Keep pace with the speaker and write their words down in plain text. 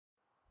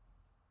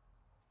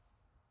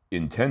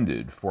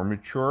Intended for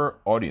mature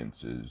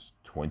audiences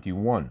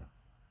 21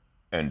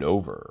 and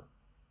over.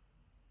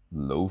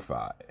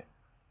 Lo-fi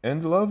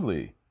and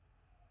lovely.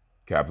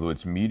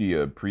 Kaplowitz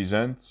Media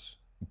presents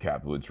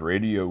Kaplowitz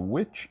Radio,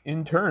 which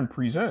in turn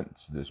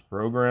presents this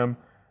program,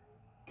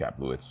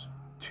 Kaplowitz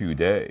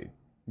Today.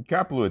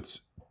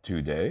 Kaplowitz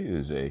Today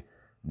is a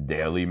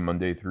daily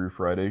Monday through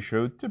Friday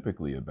show,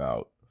 typically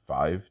about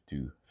 5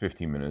 to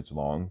 15 minutes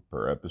long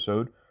per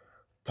episode.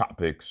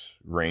 Topics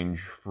range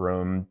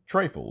from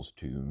trifles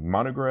to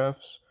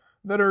monographs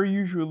that are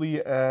usually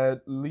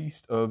at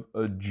least of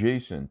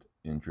adjacent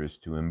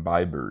interest to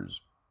imbibers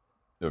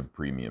of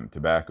premium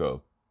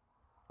tobacco.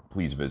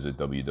 Please visit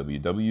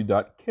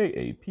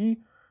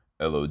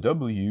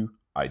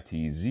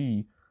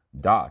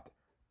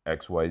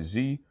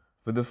www.kaplowitz.xyz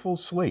for the full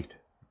slate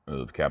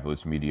of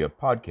Kaplowitz Media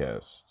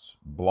podcasts,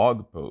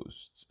 blog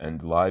posts,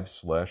 and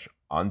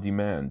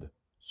live/on-demand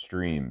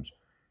streams.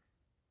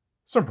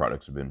 Some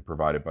products have been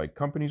provided by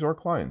companies or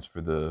clients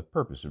for the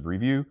purpose of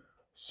review.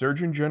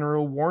 Surgeon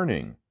General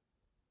warning: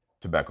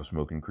 tobacco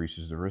smoke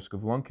increases the risk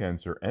of lung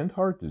cancer and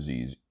heart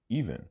disease,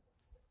 even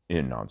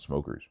in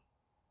non-smokers.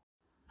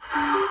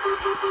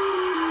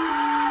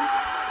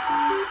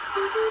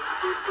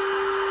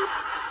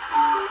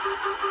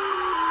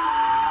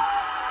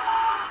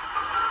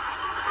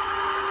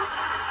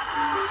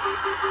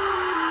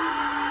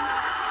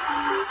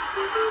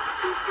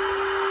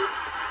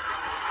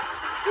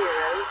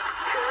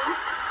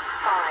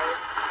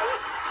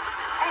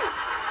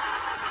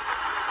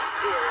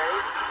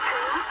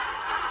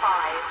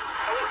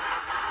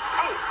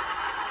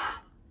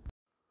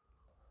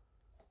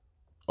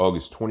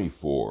 August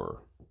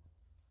 24,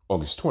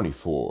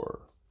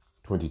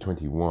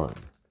 2021.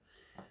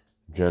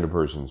 Agenda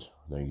persons,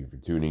 thank you for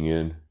tuning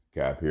in.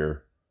 Cap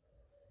here.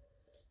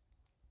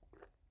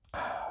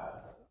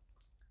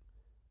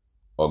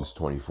 August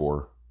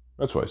 24.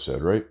 That's what I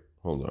said, right?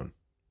 Hold on.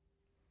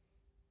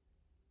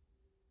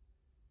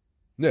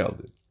 Nailed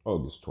it.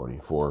 August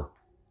 24.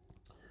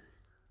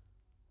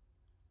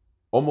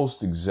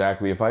 Almost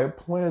exactly. If I had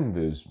planned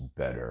this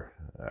better,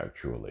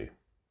 actually,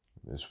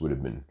 this would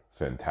have been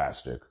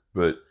fantastic.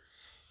 But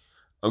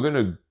I'm going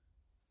to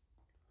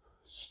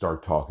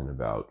start talking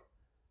about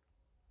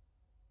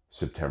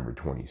September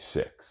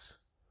 26th,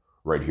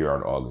 right here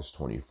on August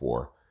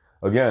 24.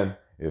 Again,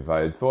 if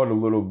I had thought a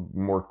little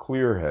more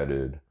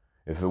clear-headed,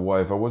 if I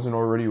wasn't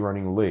already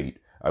running late,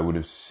 I would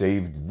have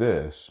saved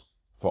this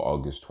for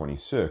August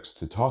 26th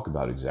to talk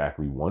about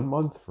exactly 1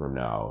 month from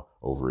now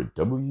over at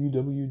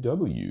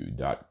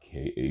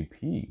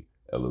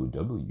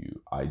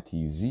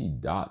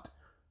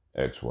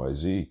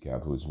www.kaplowitz.xyz,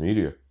 Kaplowitz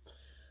Media.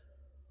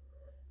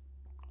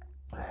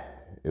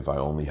 If I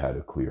only had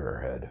a clearer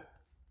head,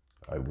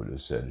 I would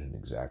have said in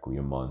exactly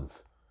a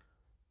month,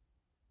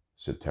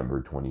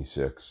 September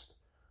 26th,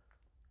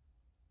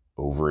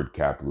 over at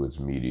Kaplowitz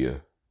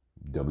Media,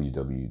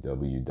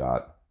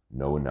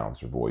 www.no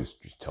announcer voice,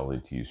 just telling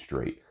it to you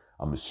straight.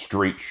 I'm a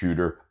straight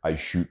shooter. I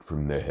shoot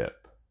from the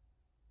hip.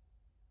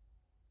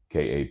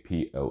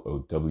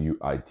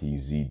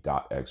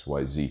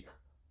 KAPLOWITZ.XYZ.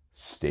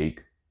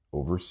 Steak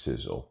over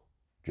sizzle.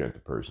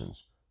 Gentle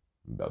persons.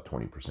 About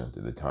 20%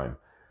 of the time.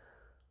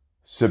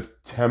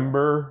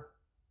 September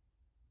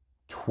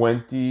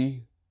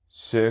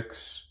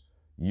 26,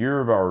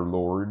 year of our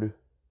Lord,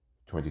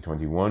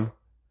 2021,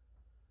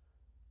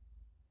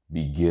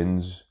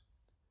 begins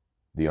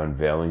the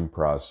unveiling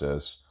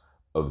process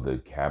of the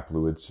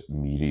Kaplowitz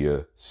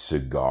Media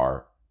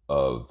Cigar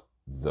of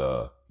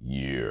the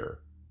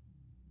Year.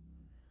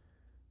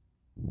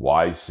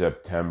 Why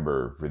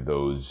September? For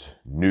those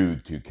new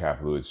to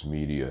Kaplowitz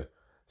Media,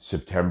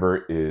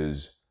 September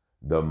is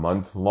the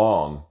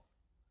month-long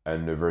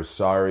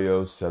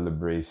Aniversario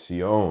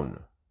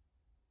Celebración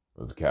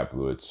of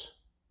Kaplowitz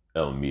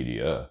El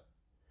Media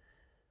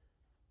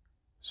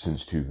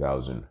since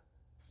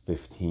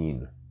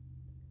 2015.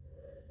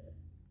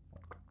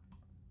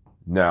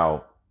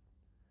 Now,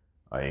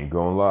 I ain't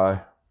gonna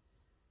lie,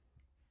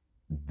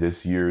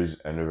 this year's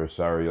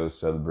Aniversario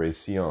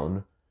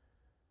Celebración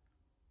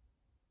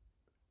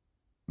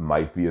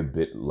might be a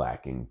bit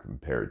lacking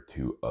compared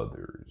to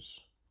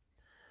others.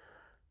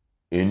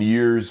 In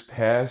years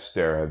past,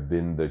 there have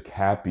been the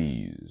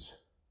Cappies.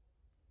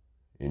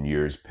 In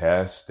years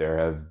past, there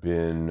have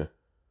been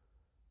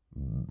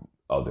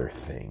other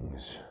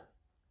things.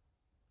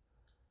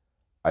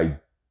 I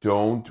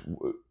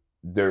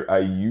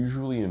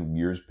usually in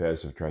years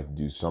past have tried to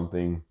do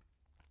something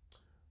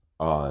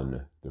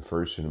on the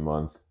first of the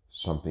month,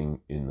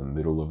 something in the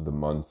middle of the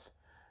month,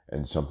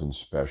 and something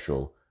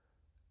special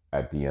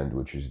at the end,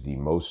 which is the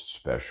most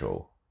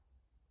special,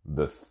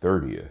 the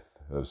 30th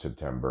of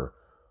September,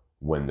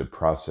 when the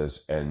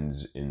process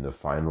ends in the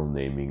final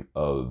naming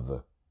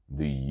of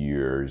the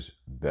year's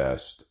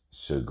best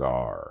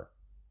cigar.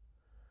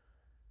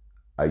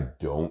 I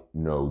don't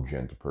know,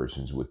 gentle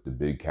persons, with the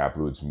big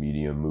Kaplowitz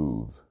Media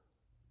move,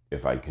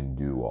 if I can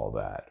do all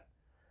that.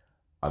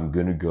 I'm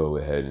going to go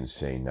ahead and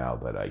say now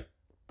that I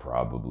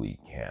probably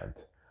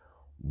can't.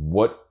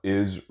 What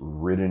is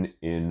written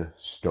in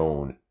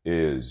stone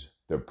is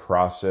the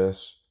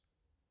process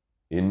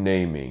in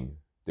naming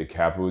the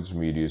Kaplowitz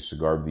Media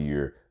Cigar of the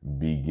Year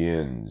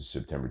begins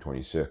September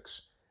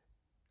 26th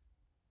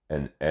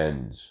and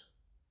ends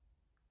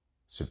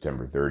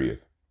September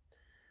 30th.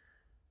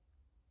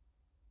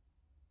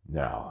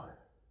 Now,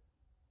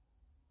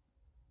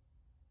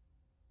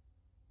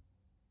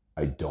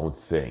 I don't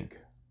think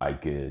I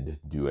could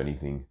do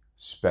anything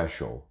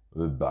special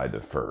by the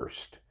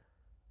 1st.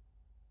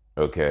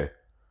 Okay?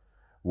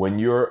 When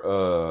you're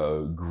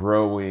a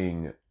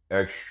growing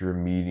extra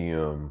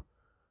medium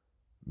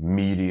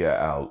media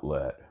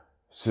outlet,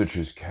 such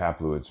as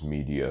Kaplowitz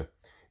Media,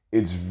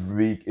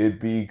 it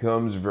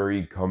becomes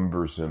very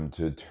cumbersome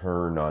to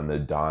turn on a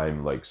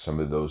dime like some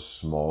of those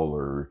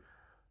smaller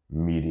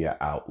media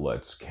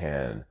outlets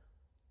can,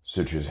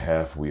 such as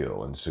Half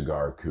Wheel and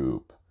Cigar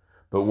Coop.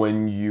 But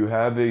when you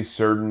have a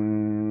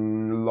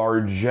certain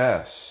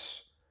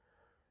largesse,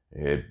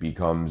 it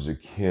becomes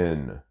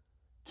akin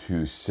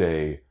to,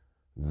 say,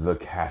 the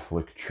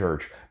Catholic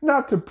Church.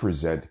 Not to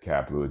present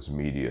Kaplowitz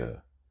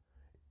Media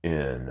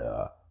in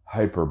a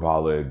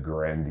hyperbolic,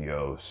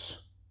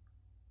 grandiose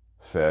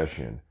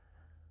fashion,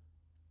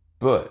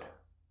 but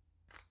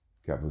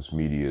Kaplowitz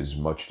Media is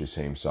much the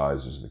same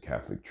size as the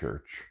Catholic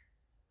Church.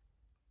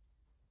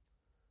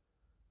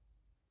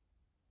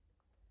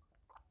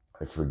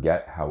 I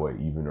forget how I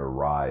even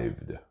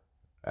arrived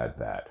at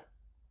that.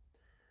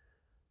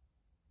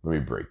 Let me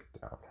break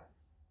it down.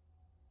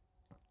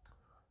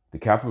 The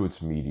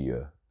Kaplowitz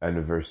Media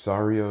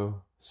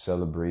Aniversario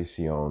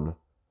Celebración,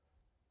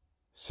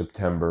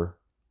 September.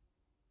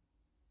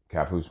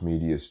 Kaplowitz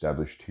Media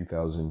established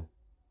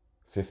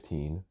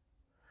 2015.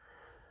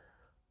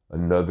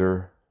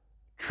 Another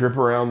trip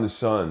around the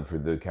sun for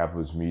the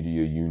Kaplowitz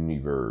Media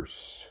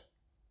universe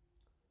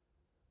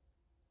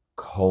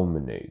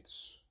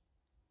culminates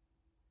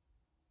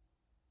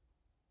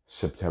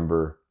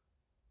September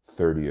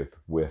 30th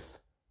with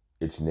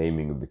its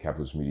naming of the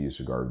Kaplowitz Media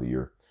Cigar of the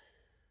Year,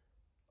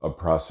 a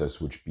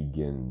process which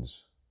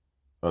begins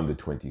on the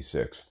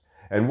 26th.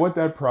 And what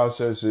that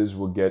process is,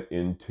 we'll get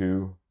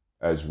into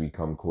as we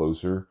come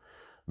closer,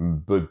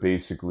 but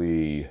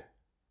basically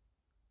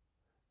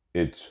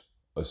it's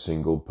a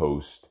single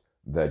post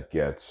that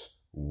gets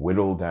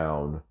whittled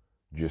down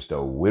just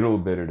a little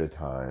bit at a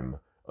time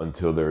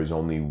until there is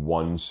only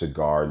one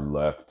cigar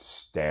left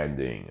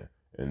standing.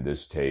 And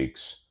this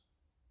takes,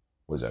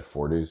 was that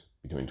 4 days?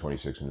 Between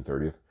 26th and the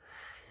 30th?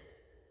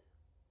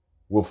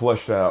 We'll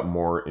flesh that out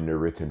more in a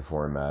written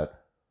format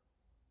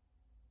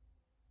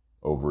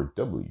over at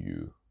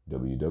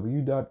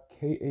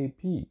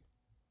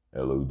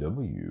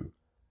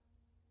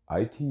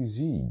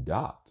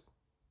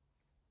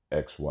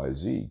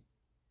www.kaplowitz.xyz,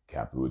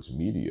 Kaplowitz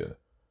Media,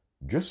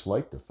 just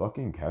like the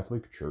fucking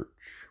Catholic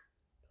Church.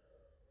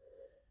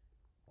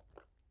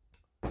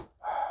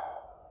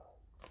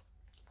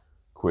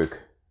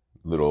 Quick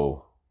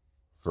little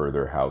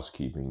further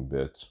housekeeping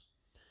bits.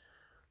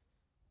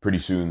 Pretty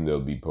soon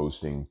they'll be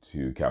posting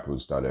to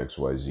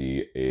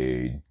Kaplowitz.xyz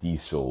a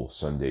Diesel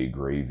Sunday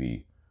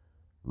Gravy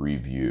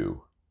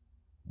review.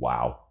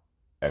 Wow.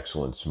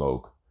 Excellent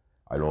smoke.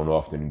 I don't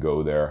often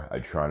go there. I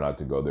try not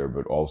to go there,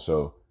 but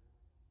also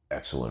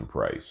excellent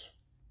price.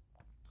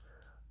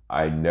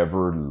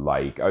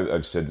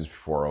 I've said this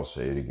before, I'll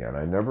say it again.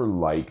 I never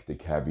like the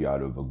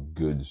caveat of a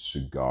good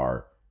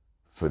cigar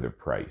for the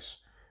price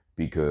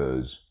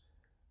because,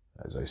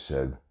 as I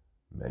said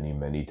many,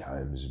 many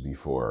times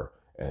before,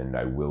 and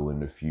I will in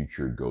the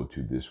future go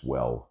to this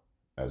well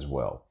as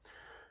well,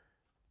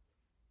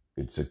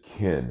 it's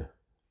akin,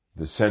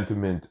 the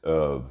sentiment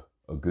of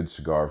a good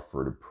cigar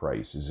for the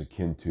price is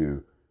akin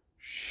to,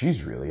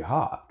 she's really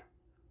hot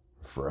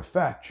for a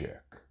fat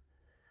chick.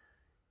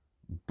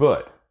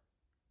 But,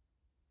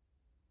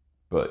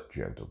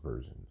 gentle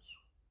persons,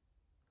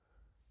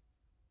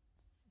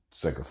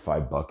 it's like a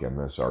 $5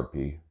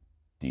 MSRP,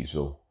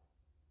 Diesel,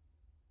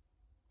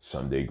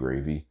 Sunday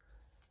Gravy.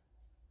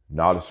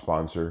 Not a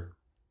sponsor.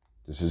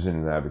 This isn't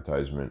an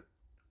advertisement.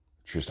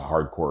 It's just a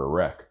hardcore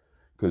rec.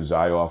 Because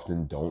I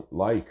often don't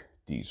like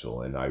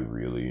Diesel, and I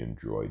really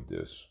enjoyed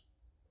this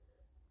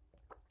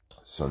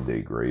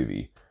Sunday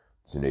Gravy.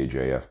 It's an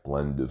AJF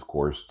blend, of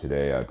course.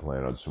 Today I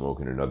plan on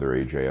smoking another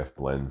AJF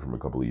blend from a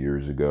couple of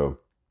years ago.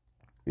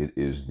 It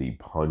is the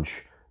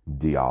Punch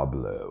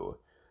Diablo,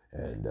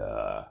 and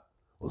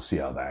we'll see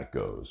how that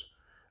goes.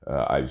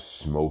 I've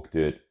smoked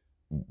it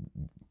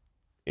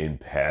in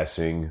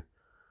passing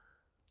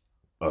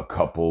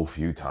a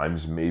few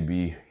times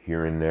maybe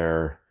here and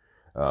there.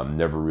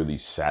 Never really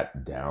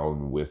sat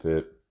down with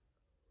it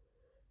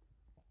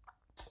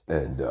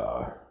and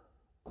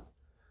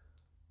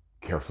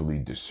carefully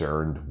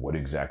discerned what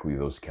exactly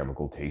those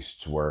chemical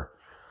tastes were.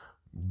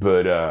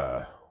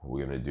 But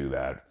we're going to do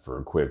that for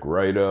a quick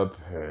write-up,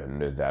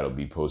 and that'll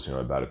be posting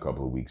about a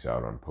couple of weeks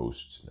out on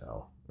posts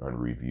now, on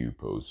review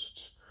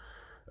posts.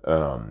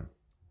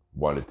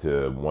 Wanted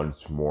to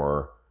once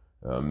more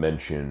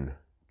mention,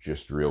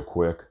 just real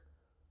quick,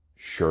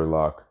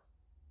 Sherlock,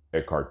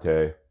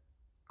 Écarté,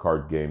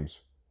 card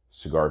games,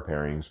 cigar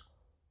pairings,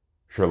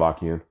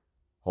 Sherlockian,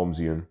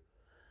 Holmesian,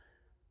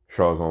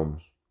 Sherlock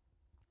Holmes.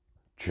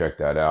 Check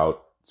that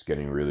out. It's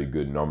getting really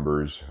good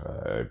numbers.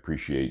 I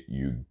appreciate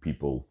you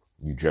people,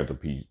 you gentle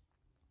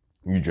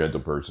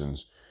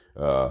persons,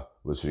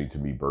 listening to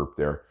me burp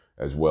there,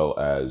 as well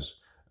as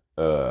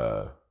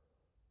kind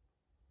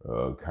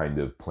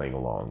of playing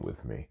along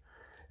with me.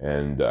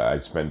 And I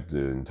spent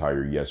the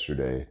entire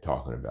yesterday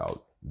talking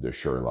about the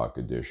Sherlock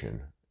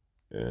edition,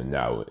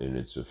 now in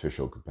its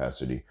official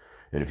capacity.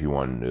 And if you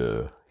want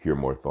to hear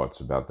more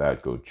thoughts about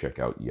that, go check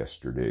out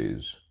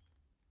yesterday's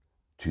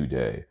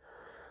today.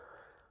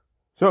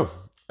 So,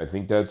 I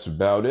think that's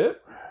about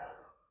it.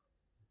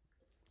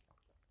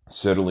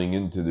 Settling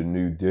into the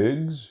new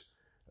digs.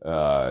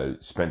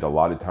 Spent a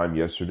lot of time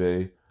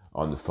yesterday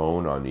on the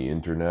phone, on the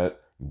internet,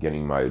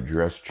 getting my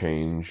address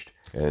changed,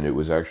 and it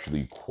was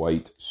actually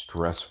quite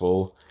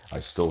stressful. I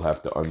still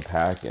have to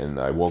unpack, and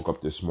I woke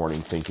up this morning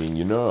thinking,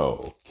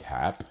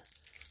 Cap,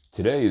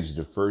 today is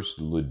the first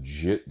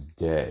legit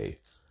day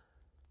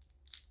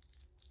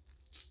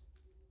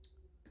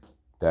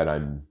that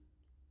I'm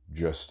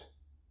just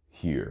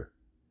here.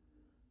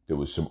 There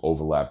was some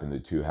overlap in the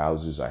two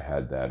houses. I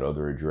had that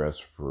other address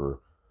for,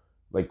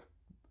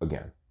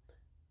 again,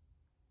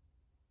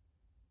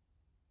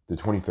 the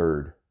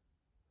 23rd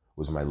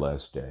was my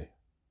last day,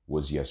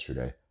 was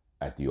yesterday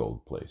at the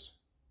old place.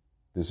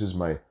 This is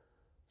my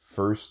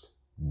first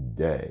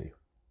day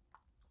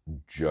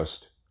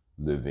just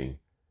living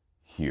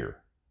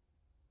here.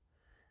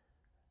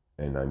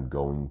 And I'm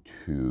going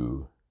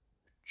to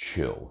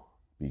chill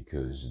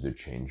because the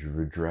change of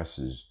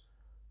addresses,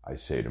 I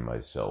say to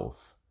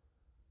myself,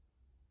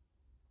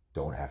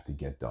 don't have to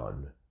get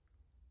done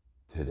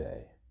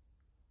today.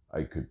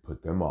 I could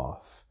put them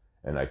off,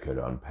 and I could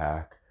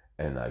unpack,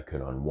 and I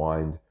could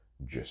unwind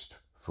just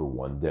for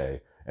one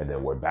day, and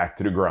then we're back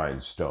to the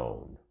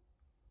grindstone,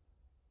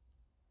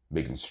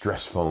 making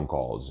stress phone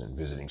calls and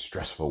visiting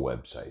stressful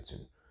websites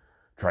and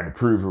trying to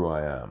prove who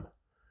I am.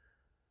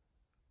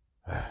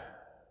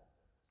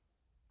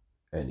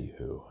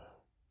 Anywho,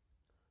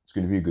 it's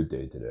going to be a good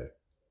day today.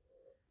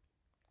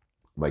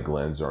 My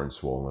glands aren't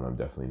swollen. I'm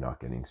definitely not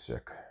getting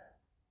sick.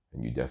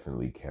 And you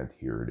definitely can't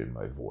hear it in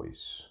my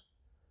voice.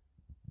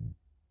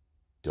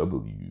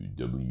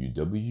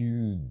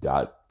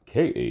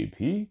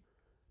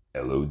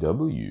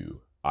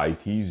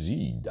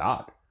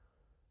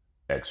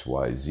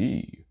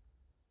 www.kaplowitz.xyz.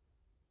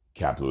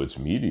 Kaplowitz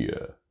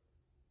Media.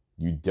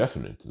 You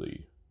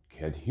definitely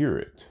can't hear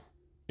it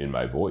in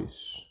my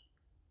voice.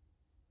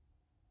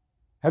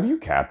 Have you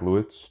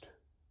Kaplowitzed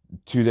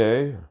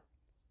today?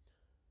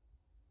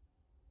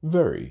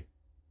 Very.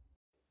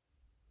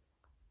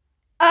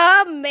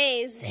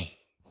 Amazing.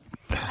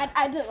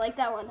 I didn't like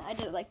that one.